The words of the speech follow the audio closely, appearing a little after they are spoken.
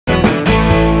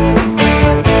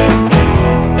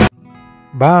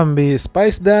Bambi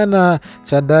Spice Dana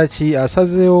Chadachi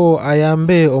asazeewo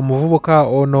ayambe omuvubuka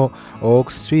ono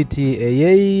ku street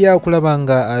eyeeyiya okulaba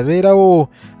nga abeerawo,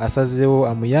 asazeewo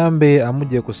amuyambe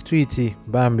amugye ku street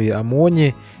Bambi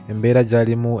amuwonye embeera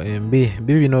gy'alimu embi.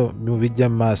 Bino bijja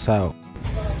mu maaso awo.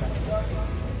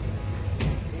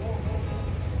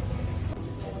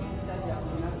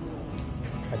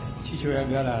 Kati kiki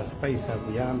oyagala Spice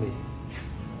akuyambe?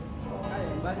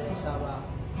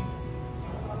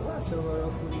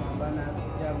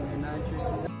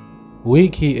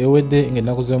 Wiiki ewedde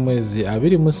ng'ennaku z'omwezi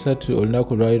 23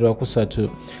 olunaku lwali lwakusatu,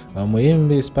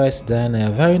 omuyimbi Spice Dana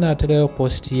yavaayo n'ateekayo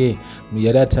post ye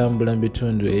yali atambula mu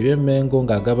bitundu eby'Emmengo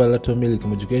ng'agaba Lato Milk.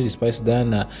 Mujjukire nti Spice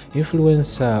Dana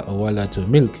influencer owa Lato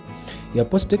Milk.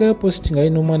 Yapostingayo post nga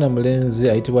alina omwana mulenzi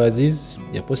ayitibwa Aziz.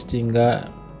 Yapostinga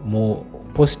mu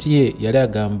post ye yali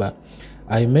agamba,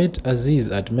 I met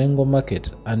Aziz at Mengo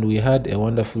Market and we had a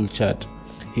wonderful chat.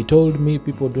 He told me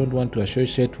people don't want to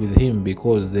associate with him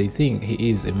because they think he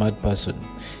is a mad person.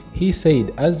 He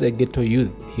said as a ghetto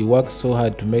youth, he works so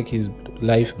hard to make his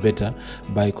life better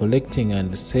by collecting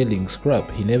and selling scrap.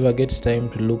 He never gets time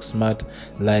to look smart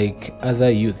like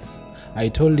other youths. I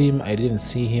told him I didn't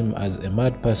see him as a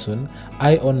mad person.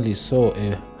 I only saw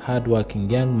a hard-working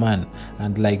young man,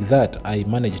 and like that I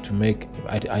managed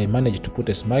to put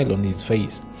a smile on his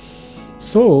face.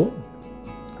 So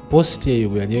post ye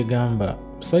bwe yali egamba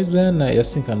Spice Dana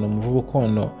yasinkana omuvubuka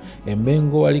ono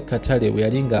Emmengo wali katale bwe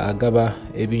yali nga agaba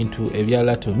ebintu ebya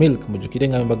Lato Milk. Mujjukire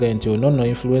nga mbagaye nti ono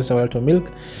influencer wa Lato Milk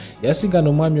yasinkana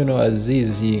omwami ono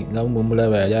Azizi nga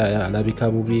mumulaba yali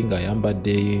alabika bubi nga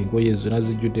ayambadde engoye zonna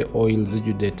zijjudde oil,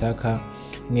 zijjudde ettaka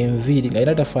ng'enviiri nga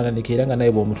era tafaananika, era nga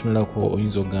naye bw'omutunulako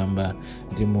oyinza okugamba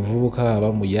nti muvubuka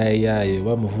aba muyaayaye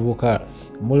oba muvubuka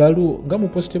mulalu. nga mu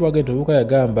posti bwagenda omuvubuka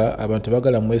yagamba abantu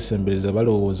bagala mwesembereza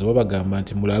balowooza oba bagamba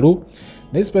nti mulalu.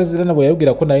 Naye Spice Dana bwe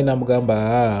yayogerako naye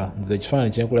n'amugamba nze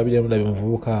ekifaananyi kyenkulabiremu ndabe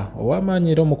muvubuka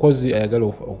ow'amaanyi era omukozi ayagala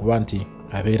okuba nti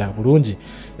abeera bulungi.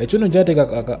 Ekyo nno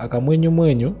gyateeka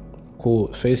akamwenyumwenyu ku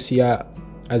face ya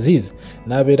Aziz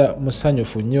n'abeera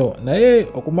musanyufu nnyo. Naye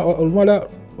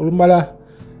olumala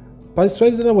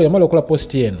Spice Dana bwe yamala okukola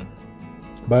posti eno,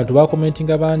 bantu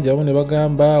bakomentinga bangi, abamu ne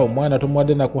bagamba omwana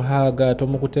tomuwadde nakuhaaga,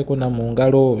 tomukuteeko na mu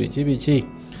ngalo, biki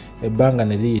ebbanga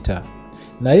ne liyita.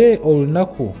 Naye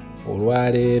olunaku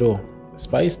olwaleero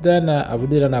Spice Dana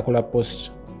avudde era n'akola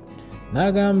post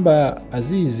n'agamba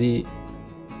Azizi,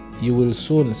 you will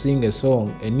soon sing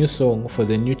a new song for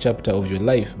the new chapter of your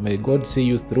life. May God see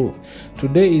you through.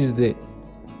 Today is the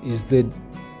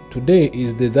day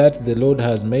that the Lord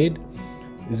has made.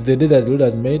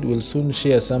 We'll soon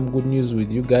share some good news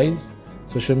with you guys.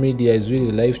 Social media is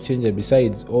really life changer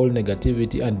besides all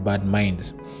negativity and bad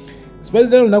minds. Spice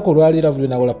Dana olunaku olwaleero avudde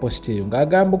n'akola post eyo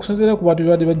ng'agamba okusinziira ku bantu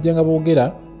bebadde bajjanga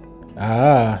boogera,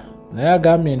 naye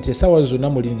agambye nti essaawa zonna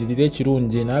mulindirire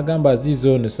ekirungi. N'agamba Aziz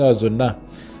ono essaawa zonna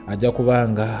ajja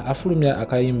kubanga afulumya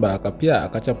akayimba akapya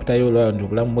akacaputayo olwa nti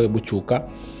obulamu bwe bukyuka.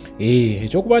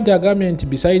 Ekyokuba nti agambye nti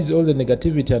besides all the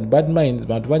negativity and bad minds,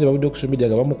 bantu bangi bavudde ku social media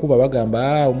nga bamukuba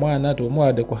bagamba omwana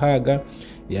tomuwadde kuhaaga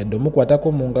yadde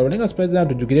omukwatako mu ngalo. Naye nga Spice Dana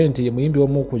tujjukire nti muyimbi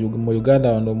omu mu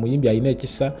Uganda wano, omuyimbi alina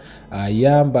ekisa,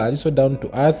 ayamba, ali so down to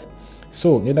earth.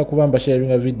 So ngenda kuba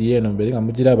mbasharinga video eno mbere nga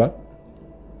mugiraba.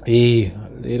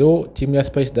 Leero tiimu ya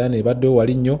Spice Dana ebaddewo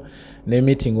wali nnyo ne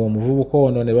meeting omuvubuka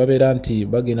ono ne babeera nti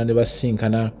bagenda ne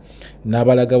basinkana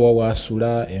n'abalaga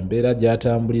wawaasula embeera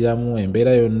gy'atambuliramu,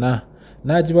 embeera yonna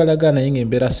n'agibalaga, naye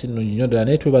ng'embeera si nnungi nnyo ddala.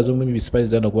 Naye twebaza omuyimbi Spice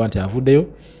Dana okuba nti avuddeyo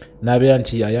n'abeera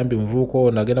nti ayambye omuvubuka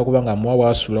ono, agenda kuba nga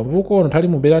amuwawaasula. Omuvubuka ono tali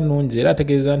mu mbeera nnungi era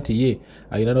ategeeza nti ye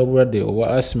alina n'obulwadde obwa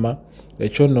asthma.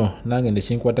 Ekyo nno nange ne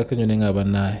kinkwatako nnyo ne nga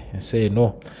bannaye ensi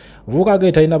eno. Omuvubuka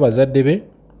agee talina bazadde be,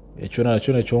 ekyo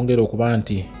nakyo ne kyongera okuba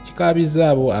nti kikaabiza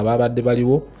abo ababadde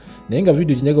baliwo. Naye nga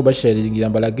video jinyago basharingira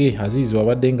mbalage Aziz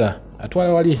wabadde nga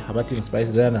atwala wali abati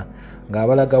Spice Dana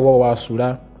ng'abalaga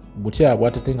wawaasula butya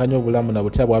bw'atatenkanya obulamu na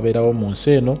butya bwabeerawo mu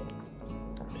nsi eno.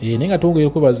 Naye nga twongera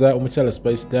okubaza omukyala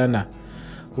Spice Dana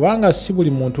kubanga si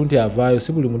buli muntu nti avaayo,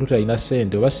 si buli muntu alina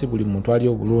ssente, oba si buli muntu ali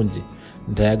obulungi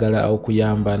nti ayagala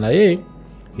okuyamba. Naye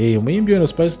omuyimbi ono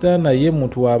Spice Dana ye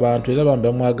muntu w'abantu era bambi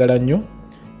bamwagala nnyo.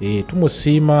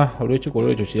 Tumusiima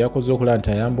olw'ekikolwa ekyo kye yakoze okulaba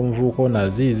nti ayamba omuvubuka ono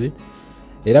Azizi.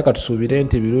 Era katusuubire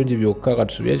nti birungi byokka,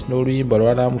 katusuubire nti n'oluyimba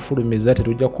lwanaamufulumiza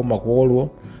tetujja kukoma ku olwo.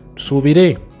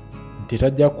 Tusuubire nti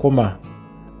tajja kukoma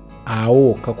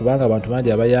awo kakubanga abantu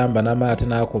bangi abayamba n'amala ate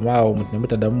n'akoma awo ne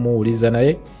mutaddamu muwuliza.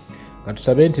 Naye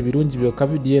katusabe nti birungi byokka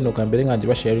video eno kambere nga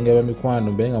ngibasharinga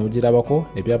bamikwano mbere nga mugirabako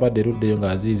ebyabadde eruddeyo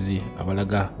nga Azizi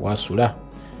abalaga waasula.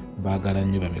 Baagala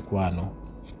nnyo bamikwano.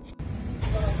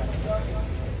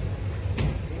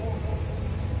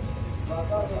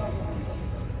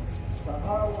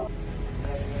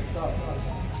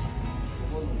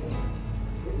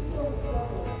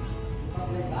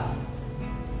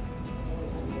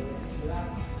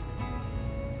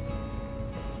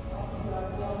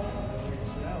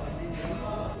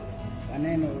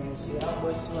 Kaneno wensira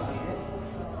bosi wange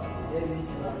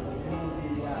ebintu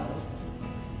bimubiri awo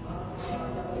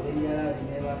ebinjala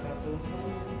binebakako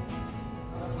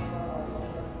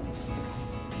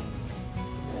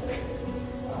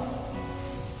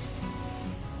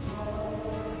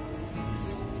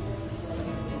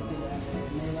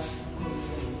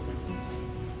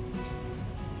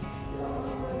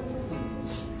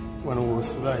wano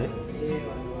wosulaye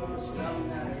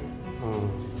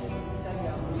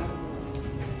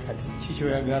kati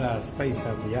kikyoyagala spice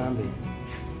akuyambe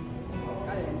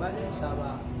kale mbale nsaba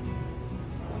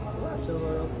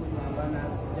basobola okunyamba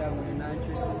nanzijamu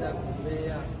nankyusiza ku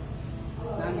mbeera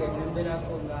nange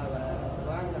nemberako ng'abalala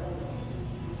kubanga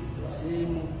siri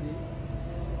mubbi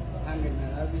nange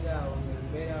nalabiraawo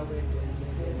ngembeera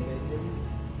bwetembedemu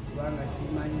kubanga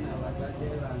simanyi nabazadde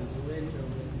bange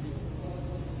bwenjobembi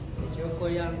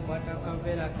ekyokulya nkwata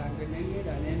kaveera kange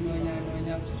nengera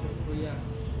nenoonya ku kyokulya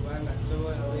kubanga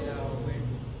sobola obeerawo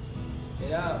bwendi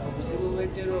era obuzibu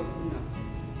bwetera ofuna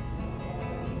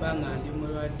kubanga ndi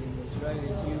mulwadde ekirwadde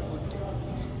kinkutte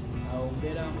awo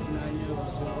mbeera nfunanye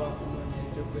obuzibu bwakunoonya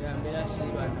ekyokulya mbeera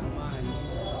siiba namaanyi.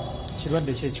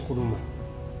 kirwadde kyekikuluma?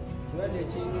 Kirwadde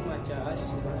ekirinuma kya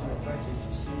asthma kyokka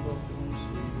kyekisinga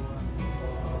okumusumbuwa.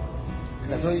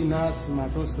 kati olina asthma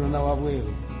tosula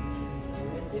wabweru?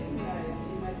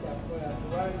 Ekirina kyakola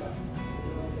kubanga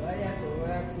tewali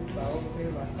asobola kubbawo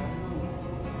kwebaka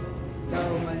nga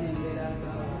omanyi embeera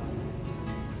z'abantu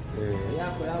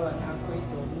yakulaba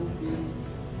nakwita omubbi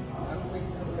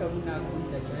nakwitamu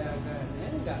nakuyita kyayagala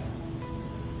naye nga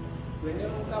gwe ne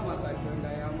Mukama Katonda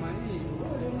yamanyi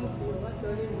oli mubbi oba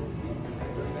toli mubbi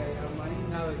Katonda yamanyi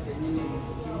naawe kenyini mu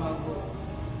mutima gwo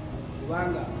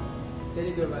kubanga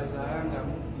teri gwe bazaala nga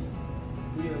mubbi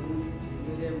buli omu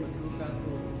embeera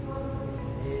emutuukako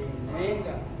naye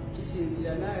nga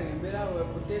kisinzira nawe embeera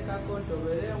wekuteekako nti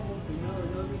obeere omubbi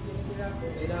n'obijingirako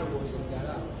era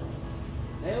bw'osigala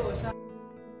naye